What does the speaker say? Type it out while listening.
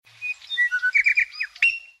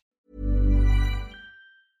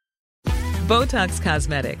Botox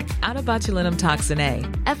Cosmetic, out of botulinum toxin A,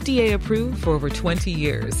 FDA approved for over 20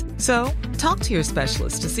 years. So, talk to your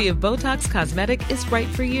specialist to see if Botox Cosmetic is right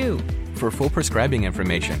for you. For full prescribing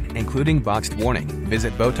information, including boxed warning,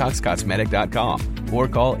 visit BotoxCosmetic.com or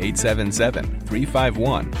call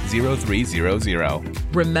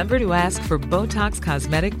 877-351-0300. Remember to ask for Botox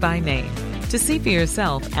Cosmetic by name. To see for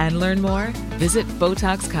yourself and learn more, visit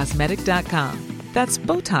BotoxCosmetic.com. That's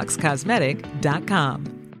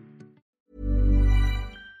BotoxCosmetic.com.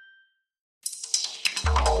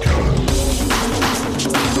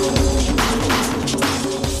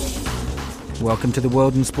 Welcome to the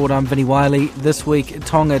World in Sport. I'm Vinnie Wiley. This week,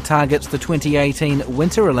 Tonga targets the 2018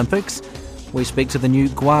 Winter Olympics. We speak to the new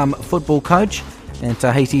Guam football coach, and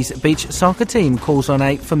Tahiti's beach soccer team calls on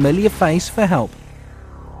a familiar face for help.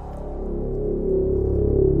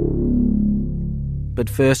 But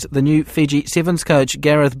first, the new Fiji Sevens coach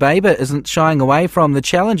Gareth Baber isn't shying away from the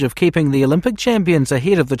challenge of keeping the Olympic champions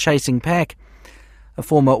ahead of the chasing pack. A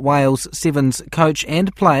former Wales Sevens coach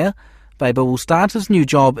and player, Baber will start his new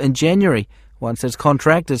job in January, once his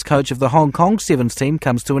contract as coach of the Hong Kong Sevens team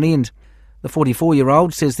comes to an end. The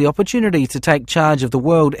 44-year-old says the opportunity to take charge of the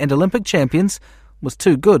world and Olympic champions was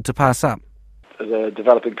too good to pass up. As a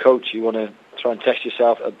developing coach, you want to try and test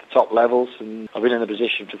yourself at the top levels, and I've been in a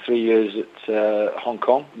position for 3 years at Hong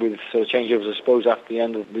Kong with sort of changeovers, I suppose, after the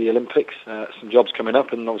end of the Olympics. Some jobs coming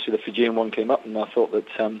up, and obviously the Fijian one came up, and I thought that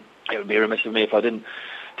it would be remiss of me if I didn't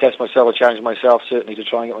test myself or challenge myself, certainly to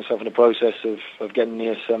try and get myself in the process of getting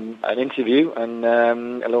near an interview, and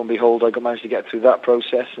lo and behold, I managed to get through that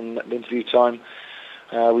process, and at the interview time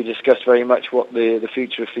we discussed very much what the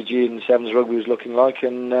future of Fijian Sevens rugby was looking like,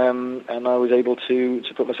 and I was able to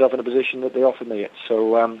put myself in a position that they offered me it.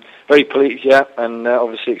 So very pleased, yeah, and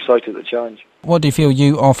obviously excited at the challenge. What do you feel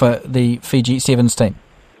you offer the Fiji Sevens team?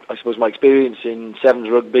 I suppose my experience in Sevens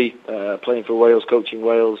rugby, playing for Wales, coaching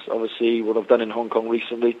Wales, obviously what I've done in Hong Kong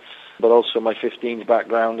recently, but also my 15s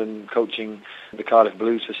background and coaching the Cardiff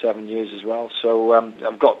Blues for 7 years as well. So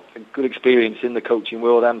I've got a good experience in the coaching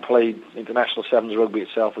world and played international Sevens rugby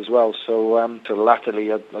itself as well. So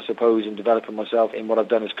latterly, I suppose, in developing myself in what I've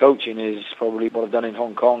done as coaching is probably what I've done in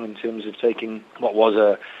Hong Kong in terms of taking what was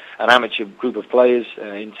an amateur group of players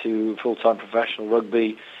into full-time professional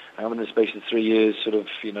rugby. In the space of 3 years, sort of,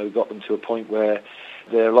 got them to a point where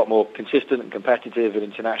they're a lot more consistent and competitive in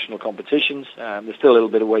international competitions. There's still a little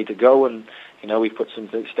bit of way to go, and we've put some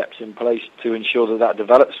steps in place to ensure that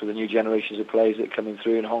develops with the new generations of players that are coming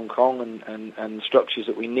through in Hong Kong, and structures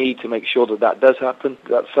that we need to make sure that does happen.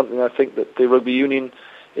 That's something I think that the rugby union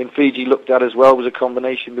in Fiji looked at as well, was a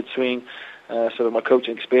combination between sort of my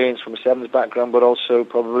coaching experience from a Sevens background, but also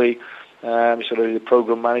probably sort of the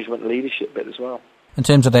program management and leadership bit as well. In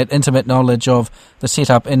terms of that intimate knowledge of the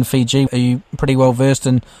setup in Fiji, are you pretty well versed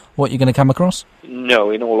in what you're going to come across?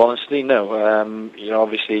 No, in all honesty, no.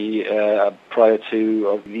 Obviously, prior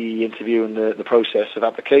to the interview and the process of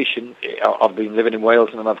application, I've been living in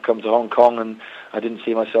Wales and then I've come to Hong Kong, and I didn't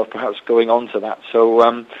see myself perhaps going on to that.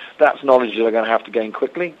 So that's knowledge that I'm going to have to gain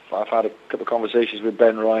quickly. I've had a couple of conversations with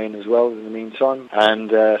Ben Ryan as well in the meantime, and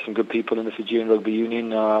some good people in the Fijian Rugby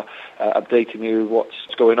Union are updating me with what's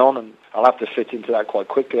going on, and I'll have to fit into that quite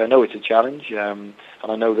quickly. I know it's a challenge, and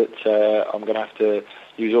I know that I'm going to have to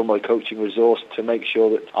use all my coaching resource to make sure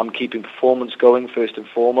that I'm keeping performance going first and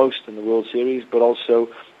foremost in the World Series, but also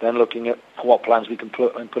then looking at what plans we can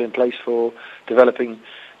put in place for developing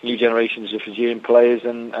new generations of Fijian players,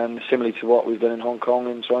 and similarly to what we've done in Hong Kong,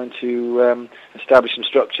 and trying to establish some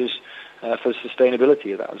structures for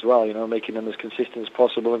sustainability of that as well, making them as consistent as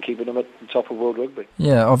possible and keeping them at the top of world rugby.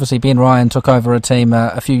 Yeah, obviously Ben Ryan took over a team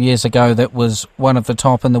a few years ago that was one of the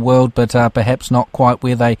top in the world, but perhaps not quite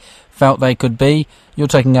where they felt they could be. You're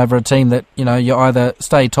taking over a team that, you either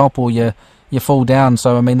stay top or you fall down,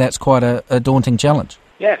 so I mean that's quite a daunting challenge.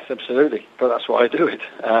 Yes, absolutely, but that's why I do it.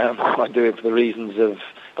 I do it for the reasons of,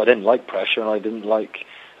 I didn't like pressure, and I didn't like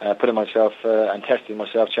putting myself and testing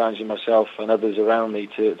myself, challenging myself and others around me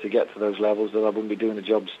to get to those levels, that I wouldn't be doing the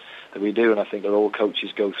jobs that we do. And I think that all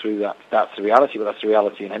coaches go through that. That's the reality, but that's the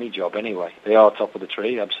reality in any job anyway. They are top of the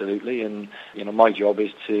tree, absolutely, and my job is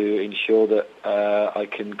to ensure that I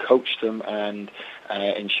can coach them and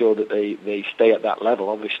ensure that they stay at that level.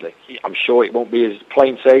 Obviously, I'm sure it won't be as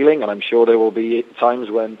plain sailing, and I'm sure there will be times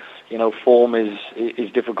when form is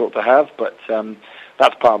difficult to have, but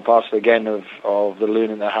that's part and parcel again of the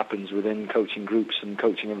learning that happens within coaching groups and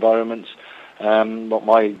coaching environments. What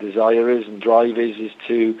my desire is and drive is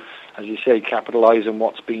to, as you say, capitalise on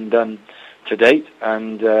what's been done to date,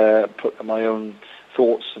 and put my own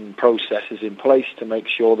thoughts and processes in place to make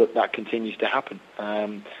sure that continues to happen.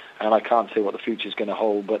 and I can't say what the future's going to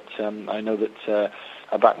hold, but I know that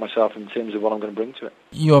I back myself in terms of what I'm going to bring to it.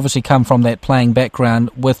 You obviously come from that playing background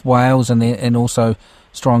with Wales and also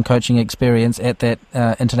strong coaching experience at that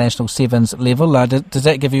international sevens level. Does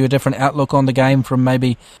that give you a different outlook on the game from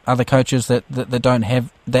maybe other coaches that don't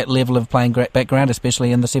have that level of playing background,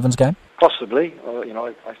 especially in the sevens game? Possibly.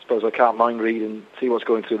 I suppose I can't mind read and see what's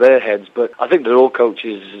going through their heads, but I think that all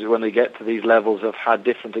coaches, when they get to these levels, have had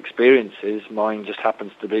different experiences. Mine just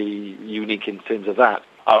happens to be unique in terms of that.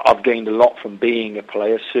 I've gained a lot from being a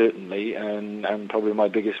player, certainly, and probably my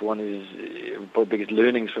biggest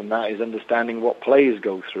learnings from that is understanding what players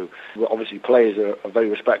go through. Well, obviously, players are very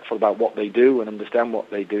respectful about what they do and understand what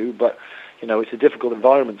they do, but it's a difficult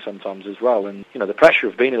environment sometimes as well. And the pressure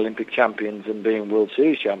of being Olympic champions and being World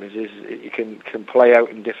Series champions it can play out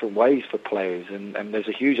in different ways for players. And there's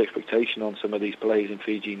a huge expectation on some of these players in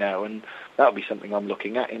Fiji now, and that'll be something I'm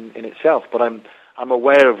looking at in itself. But I'm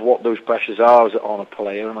aware of what those pressures are on a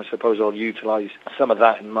player, and I suppose I'll utilise some of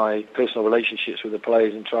that in my personal relationships with the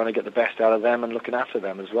players and trying to get the best out of them and looking after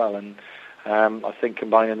them as well. And I think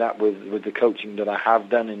combining that with the coaching that I have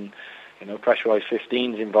done in pressurised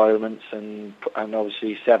 15s environments and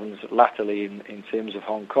obviously sevens latterly in terms of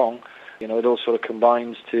Hong Kong, it all sort of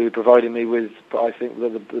combines to providing me with, I think,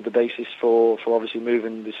 the basis for obviously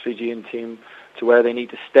moving this Fijian team to where they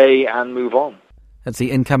need to stay and move on. That's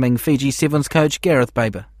the incoming Fiji Sevens coach, Gareth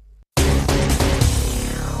Baber.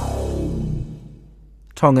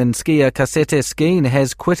 Tongan skier Kasete Skeen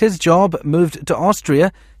has quit his job, moved to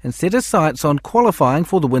Austria and set his sights on qualifying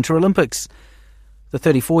for the Winter Olympics. The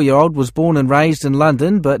 34-year-old was born and raised in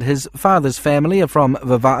London, but his father's family are from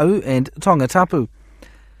Vava'u and Tongatapu.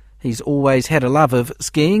 He's always had a love of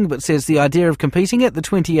skiing, but says the idea of competing at the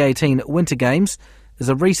 2018 Winter Games is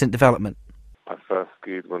a recent development. I first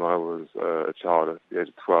skied when I was a child at the age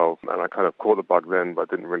of 12, and I kind of caught the bug then, but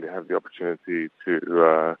didn't really have the opportunity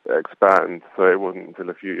to expand. So it wasn't until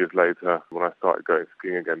a few years later when I started going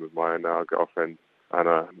skiing again with my now girlfriend,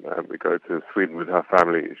 Anna, and we go to Sweden with her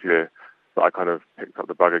family each year, that I kind of picked up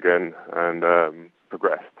the bug again and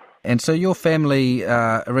progressed. And so your family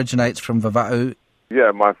originates from Vava'u?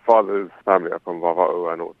 Yeah, my father's family are from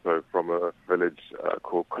Vava'u and also from a village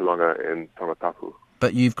called Kolonga in Tongatapu.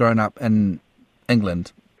 But you've grown up in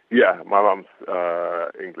England? Yeah, my mum's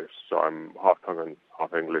English, so I'm half Tongan,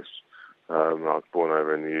 half English. I was born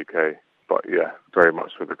over in the UK, but yeah, very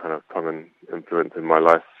much with the kind of Tongan influence in my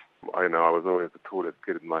life. I was always the tallest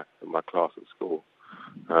kid in my class at school,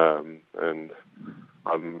 and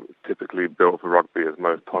I'm typically built for rugby, as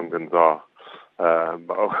most Tongans are.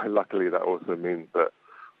 But luckily, that also means that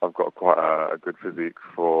I've got quite a good physique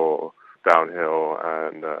for downhill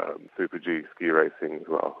and Super G ski racing as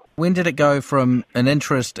well. When did it go from an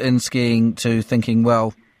interest in skiing to thinking,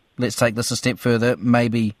 well, let's take this a step further,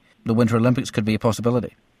 maybe the Winter Olympics could be a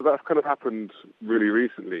possibility? That's kind of happened really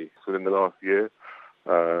recently, within the last year.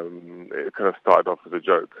 It kind of started off as a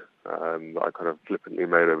joke. I kind of flippantly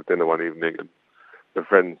made over dinner one evening, and the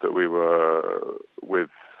friends that we were with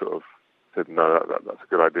sort of said, no, that's a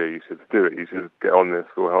good idea, you should do it, you should get on this,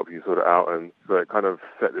 we'll help you sort it out. And so it kind of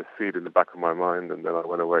set this seed in the back of my mind, and then I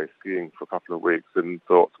went away skiing for a couple of weeks and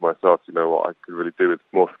thought to myself, what I could really do with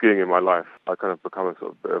more skiing in my life. I kind of become a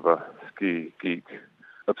sort of bit of a ski geek,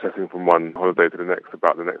 obsessing from one holiday to the next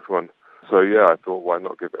about the next one. So yeah, I thought, why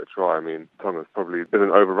not give it a try? I mean, Tonga's probably been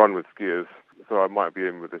overrun with skiers, so I might be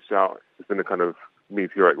in with a shout. It's been a kind of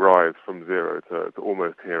meteoric rise from zero to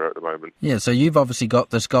almost hero at the moment. Yeah, so you've obviously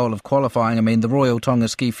got this goal of qualifying. I mean, the Royal Tonga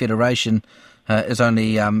Ski Federation has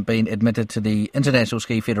only been admitted to the International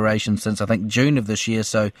Ski Federation since, I think, June of this year.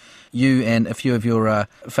 So you and a few of your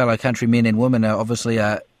fellow countrymen and women are obviously,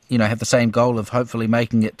 have the same goal of hopefully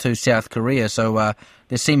making it to South Korea. So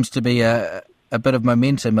there seems to be a bit of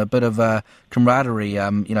momentum, a bit of camaraderie,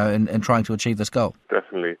 in trying to achieve this goal.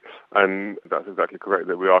 Definitely. And that's exactly correct,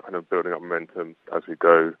 that we are kind of building up momentum as we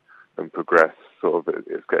go and progress. Sort of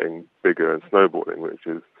it's getting bigger and snowballing, which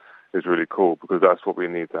is really cool, because that's what we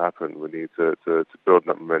need to happen. We need to build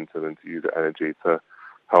that momentum and to use that energy to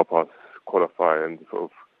help us qualify and sort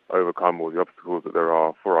of overcome all the obstacles that there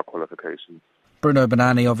are for our qualifications. Bruno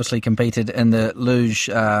Banani obviously competed in the luge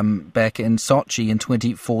back in Sochi in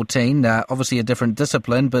 2014. Obviously a different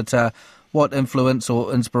discipline, but what influence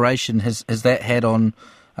or inspiration has that had on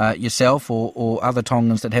yourself or other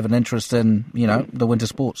Tongans that have an interest in, the winter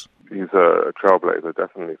sports? He's a trailblazer,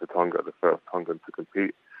 definitely, for Tonga, the first Tongan to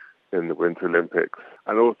compete in the Winter Olympics.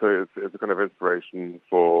 And also it's a kind of inspiration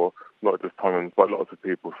for not just Tongans, but lots of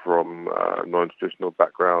people from non-traditional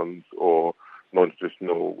backgrounds or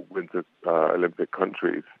non-traditional Winter Olympic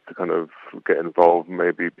countries to kind of get involved,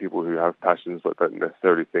 maybe people who have passions but don't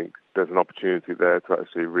necessarily think there's an opportunity there to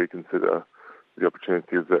actually reconsider the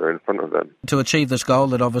opportunities that are in front of them. To achieve this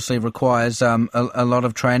goal, it obviously requires a lot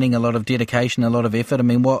of training, a lot of dedication, a lot of effort. I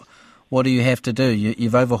mean, what do you have to do?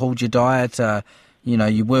 You've overhauled your diet,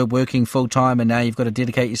 you were working full-time and now you've got to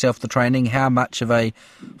dedicate yourself to training. How much of a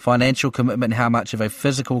financial commitment, how much of a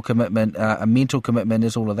physical commitment, a mental commitment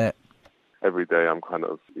is all of that? Every day I'm kind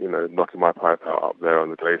of, knocking my pipe out up there on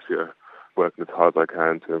the glacier, working as hard as I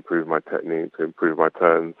can to improve my technique, to improve my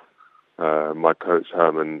turns. My coach,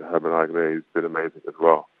 Herman Agne, has been amazing as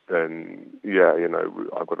well. Then,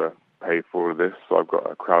 I've got to pay for all of this. So I've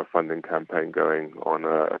got a crowdfunding campaign going on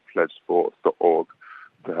pledgesports.org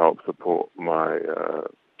to help support my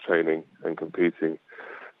training and competing.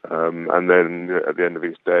 And then at the end of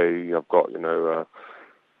each day, I've got,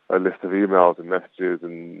 a list of emails and messages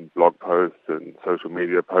and blog posts and social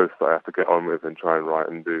media posts that I have to get on with and try and write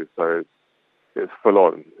and do. So it's full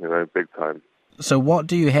on, big time. So what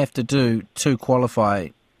do you have to do to qualify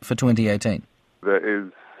for 2018? There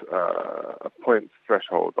is a points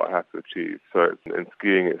threshold that I have to achieve. So in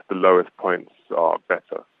skiing, it's the lowest points are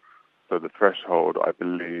better. So the threshold, I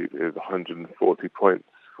believe, is 140 points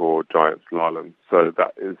for giant slalom. So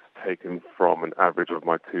that is taken from an average of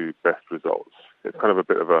my two best results. It's kind of a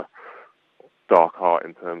bit of a dark art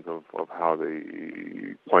in terms of how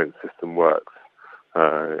the point system works,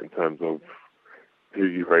 in terms of who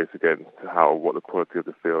you race against, what the quality of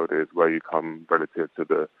the field is, where you come relative to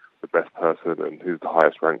the best person and who's the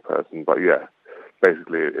highest ranked person. But yeah,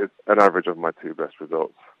 basically it's an average of my two best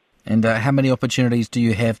results. And how many opportunities do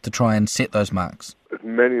you have to try and set those marks? As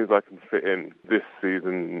many as I can fit in this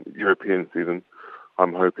season, European season.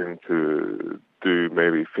 I'm hoping to do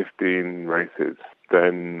maybe 15 races.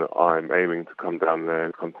 Then I'm aiming to come down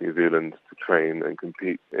there, come to New Zealand to train and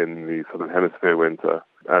compete in the Southern Hemisphere winter.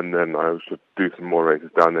 And then I should do some more races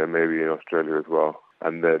down there, maybe in Australia as well.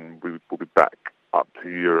 And then we will be back up to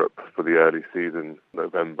Europe for the early season,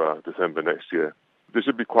 November, December next year. There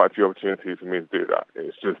should be quite a few opportunities for me to do that.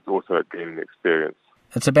 It's just also gaining experience.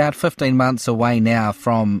 It's about 15 months away now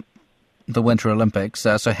from the Winter Olympics.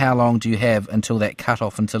 So how long do you have until that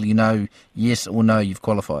cut-off, until you know yes or no you've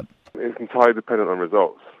qualified? It's entirely dependent on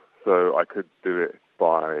results. So I could do it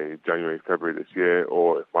by January, February this year,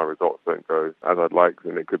 or if my results don't go as I'd like,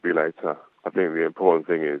 then it could be later. I think the important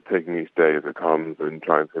thing is taking each day as it comes and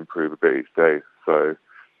trying to improve a bit each day. So,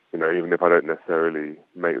 even if I don't necessarily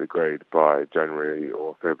make the grade by January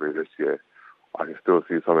or February this year, I can still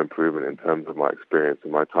see some improvement in terms of my experience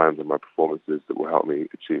and my times and my performances that will help me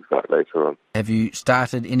achieve that later on. Have you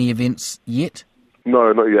started any events yet?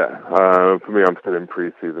 No, not yet. For me, I'm still in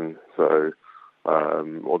pre-season, so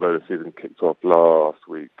although the season kicked off last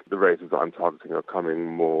week, the races that I'm targeting are coming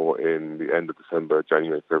more in the end of December,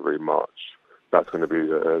 January, February, March. That's going to be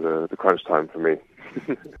the crunch time for me.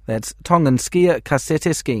 That's Tongan skier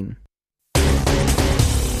Kasete Skeen.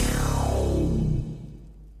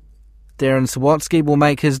 Darren Sawatsky will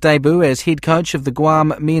make his debut as head coach of the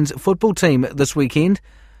Guam men's football team this weekend,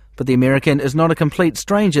 but the American is not a complete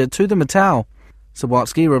stranger to the Matau.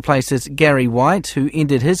 Sawatsky replaces Gary White, who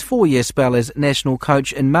ended his 4-year spell as national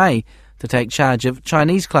coach in May to take charge of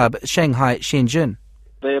Chinese club Shanghai Shenzhen.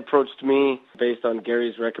 They approached me based on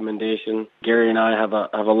Gary's recommendation. Gary and I have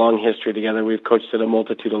a long history together. We've coached at a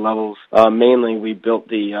multitude of levels. Mainly, we built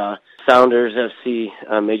the Sounders FC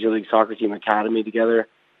Major League Soccer Team Academy together.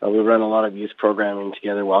 We ran a lot of youth programming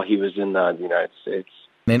together while he was in the United States.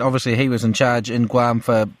 Then obviously he was in charge in Guam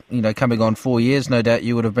for coming on 4 years. No doubt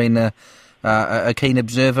you would have been a keen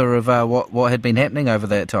observer of what had been happening over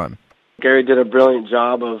that time. Gary did a brilliant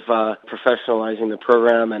job of professionalizing the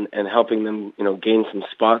program and helping them, gain some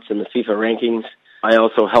spots in the FIFA rankings. I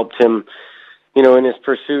also helped him, in his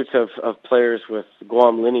pursuit of players with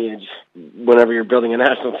Guam lineage. Whenever you're building a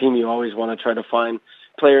national team, you always want to try to find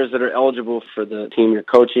players that are eligible for the team you're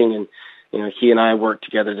coaching. And, he and I worked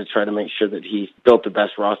together to try to make sure that he built the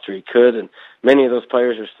best roster he could. And many of those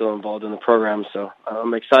players are still involved in the program, so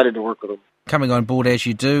I'm excited to work with them. Coming on board as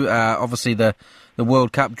you do, obviously the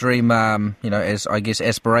World Cup dream, as I guess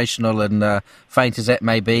aspirational and faint as that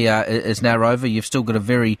may be, is now over. You've still got a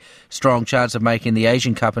very strong chance of making the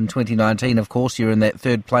Asian Cup in 2019. Of course, you're in that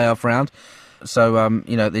third playoff round. So,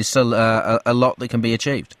 there's still a lot that can be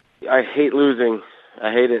achieved. I hate losing.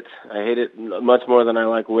 I hate it. I hate it much more than I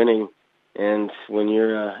like winning. And when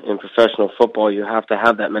you're in professional football, you have to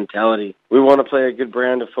have that mentality. We want to play a good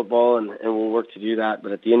brand of football, and we'll work to do that.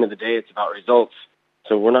 But at the end of the day, it's about results.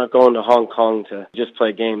 So we're not going to Hong Kong to just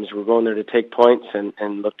play games. We're going there to take points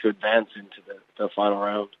and look to advance into the final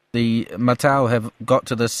round. The Matau have got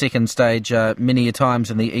to the second stage many a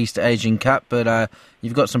times in the East Asian Cup, but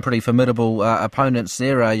you've got some pretty formidable opponents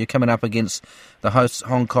there. You're coming up against the hosts,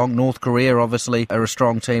 Hong Kong. North Korea obviously are a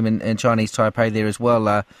strong team, and Chinese Taipei there as well.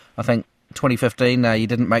 I think 2015 you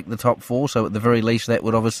didn't make the top four, so at the very least that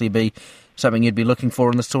would obviously be something you'd be looking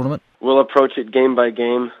for in this tournament. We'll approach it game by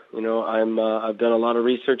game. I've done a lot of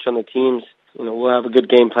research on the teams. We'll have a good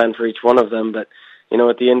game plan for each one of them, but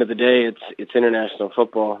at the end of the day, it's international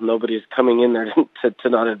football. Nobody's coming in there to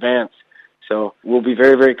not advance. So we'll be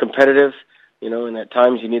very, very competitive, and at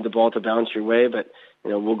times you need the ball to bounce your way, but,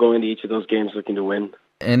 we'll go into each of those games looking to win.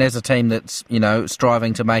 And as a team that's,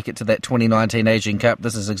 striving to make it to that 2019 Asian Cup,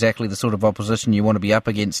 this is exactly the sort of opposition you want to be up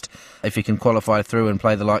against if you can qualify through and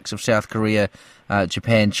play the likes of South Korea,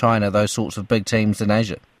 Japan, China, those sorts of big teams in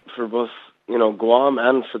Asia. For both, Guam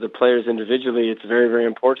and for the players individually, it's very, very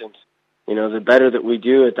important. The better that we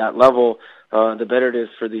do at that level, the better it is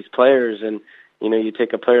for these players. And, you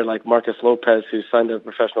take a player like Marcus Lopez, who signed a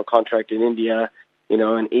professional contract in India,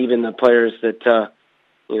 and even the players that,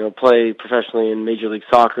 play professionally in Major League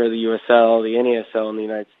Soccer, the USL, the NASL in the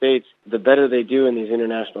United States, the better they do in these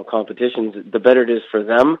international competitions, the better it is for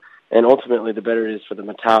them, and ultimately the better it is for the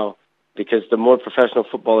Matau. Because the more professional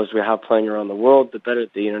footballers we have playing around the world, the better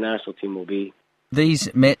the international team will be.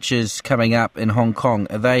 These matches coming up in Hong Kong,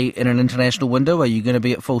 are they in an international window? Are you going to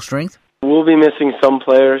be at full strength? We'll be missing some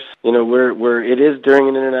players. It is during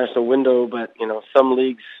an international window, but, some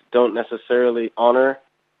leagues don't necessarily honor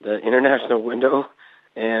the international window,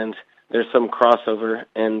 and there's some crossover.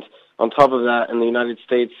 And on top of that, in the United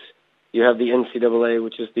States, you have the NCAA,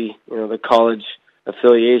 which is the college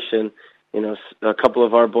affiliation. A couple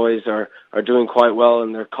of our boys are doing quite well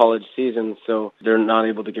in their college season, so they're not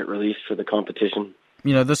able to get released for the competition.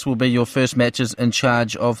 This will be your first matches in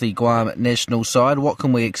charge of the Guam national side. What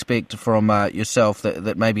can we expect from yourself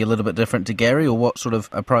that may be a little bit different to Gary, or what sort of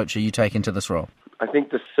approach are you taking to this role? I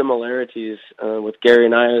think the similarities with Gary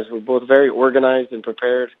and I is we're both very organized and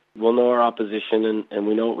prepared. We'll know our opposition, and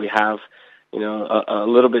we know what we have. A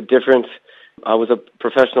little bit different. I was a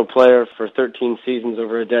professional player for 13 seasons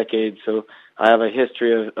over a decade, so I have a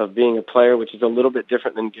history of being a player, which is a little bit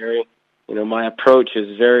different than Gary. My approach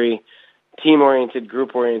is very team-oriented,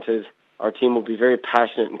 group-oriented. Our team will be very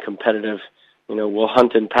passionate and competitive. We'll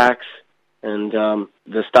hunt in packs, and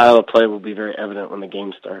the style of play will be very evident when the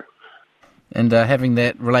games start. And having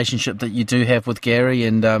that relationship that you do have with Gary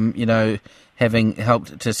and, having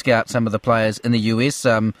helped to scout some of the players in the US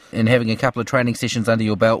and having a couple of training sessions under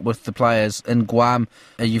your belt with the players in Guam,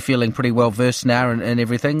 are you feeling pretty well versed now in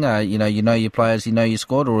everything? You know your players, you know your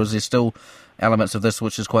squad, or is there still elements of this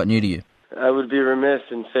which is quite new to you? I would be remiss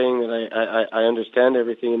in saying that I understand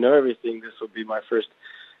everything and know everything. This will be my first,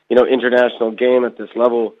 international game at this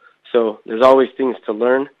level. So there's always things to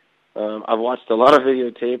learn. I've watched a lot of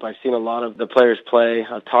videotape. I've seen a lot of the players play.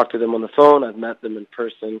 I've talked to them on the phone. I've met them in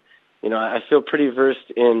person. I feel pretty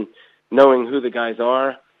versed in knowing who the guys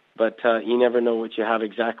are, but you never know what you have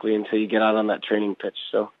exactly until you get out on that training pitch.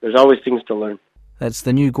 So there's always things to learn. That's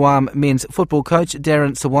the new Guam men's football coach,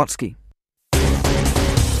 Darren Sawatsky.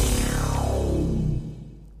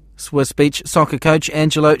 Swiss beach soccer coach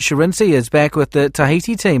Angelo Shirinsi is back with the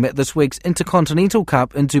Tahiti team at this week's Intercontinental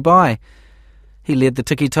Cup in Dubai. He led the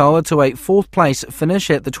Tiki Toa to a fourth-place finish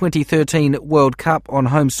at the 2013 World Cup on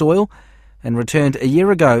home soil and returned a year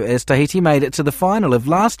ago as Tahiti made it to the final of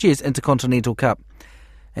last year's Intercontinental Cup.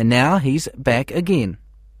 And now he's back again.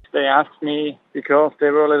 They asked me because they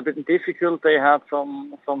were a little bit difficult. They had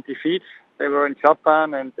some defeats. They were in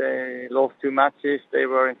Japan and they lost 2 matches. They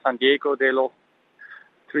were in San Diego. They lost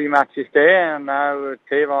 3 matches there. And now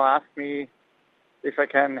Teva asked me if I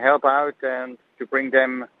can help out and to bring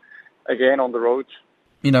them again on the road.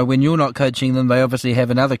 When you're not coaching them, they obviously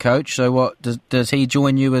have another coach. So what, does he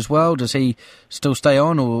join you as well? Does he still stay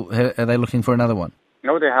on, or are they looking for another one?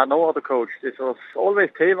 No, they had no other coach. It was always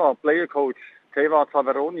Teva, player coach. Teva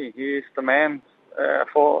Taveroni. He is the man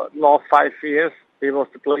for the last 5 years. He was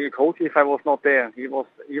the player coach if I was not there. He was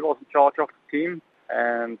in charge of the team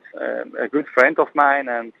and a good friend of mine.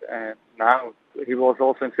 And now he was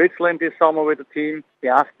also in Switzerland this summer with the team. He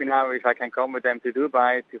asked me now if I can come with them to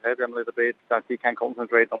Dubai to help them a little bit, that he can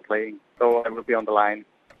concentrate on playing. So I will be on the line.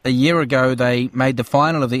 A year ago, they made the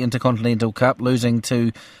final of the Intercontinental Cup, losing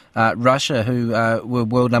to Russia, who were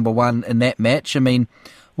world number 1 in that match. I mean,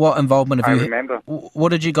 what involvement have you... I remember. What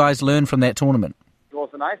did you guys learn from that tournament? It was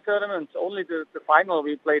a nice tournament. Only the final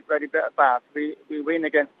we played very bad. We win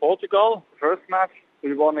against Portugal, first match.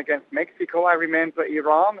 We won against Mexico, I remember,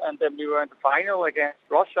 Iran, and then we were in the final against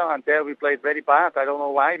Russia, and there we played very bad. I don't know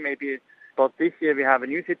why, maybe. But this year we have a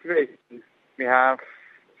new situation. We have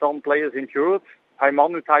some players injured.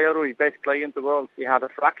 Haimanu Tairui, best player in the world, he had a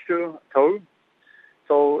fracture toe.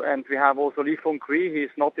 So, and we have also Lee Fung Kui. He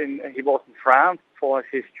was in France for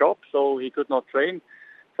his job, so he could not train.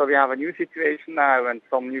 So we have a new situation now and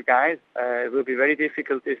some new guys. It will be very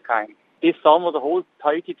difficult this time. This summer, the whole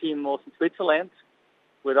Tahiti team was in Switzerland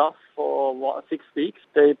with us for 6 weeks.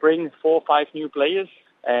 They bring 4 or 5 new players,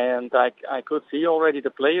 and I could see already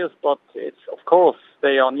the players, but it's, of course,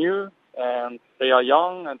 they are new and they are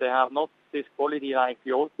young and they have not this quality like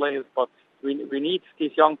the old players, but we need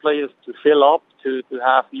these young players to fill up, to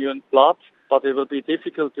have new blood, but it will be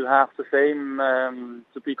difficult to have the same,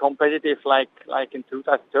 to be competitive like in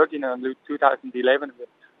 2013 and 2011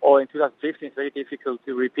 or in 2015. It's very difficult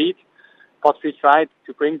to repeat, but we tried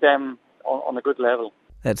to bring them on a good level.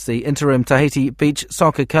 That's the interim Tahiti beach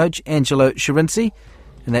soccer coach, Angelo Shirinsi.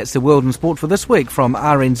 And that's the World in Sport for this week from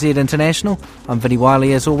RNZ International. I'm Vinnie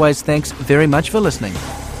Wiley. As always, thanks very much for listening.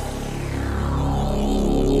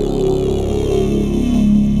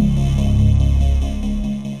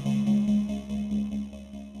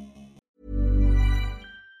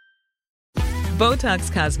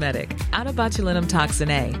 Botox Cosmetic, out of botulinum toxin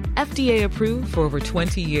A, FDA approved for over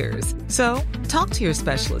 20 years. So, talk to your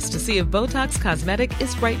specialist to see if Botox Cosmetic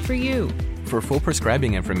is right for you. For full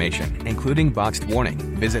prescribing information, including boxed warning,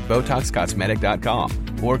 visit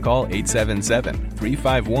BotoxCosmetic.com or call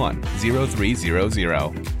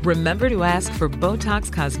 877-351-0300. Remember to ask for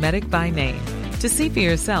Botox Cosmetic by name. To see for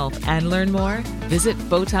yourself and learn more, visit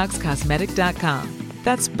BotoxCosmetic.com.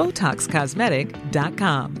 That's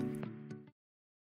BotoxCosmetic.com.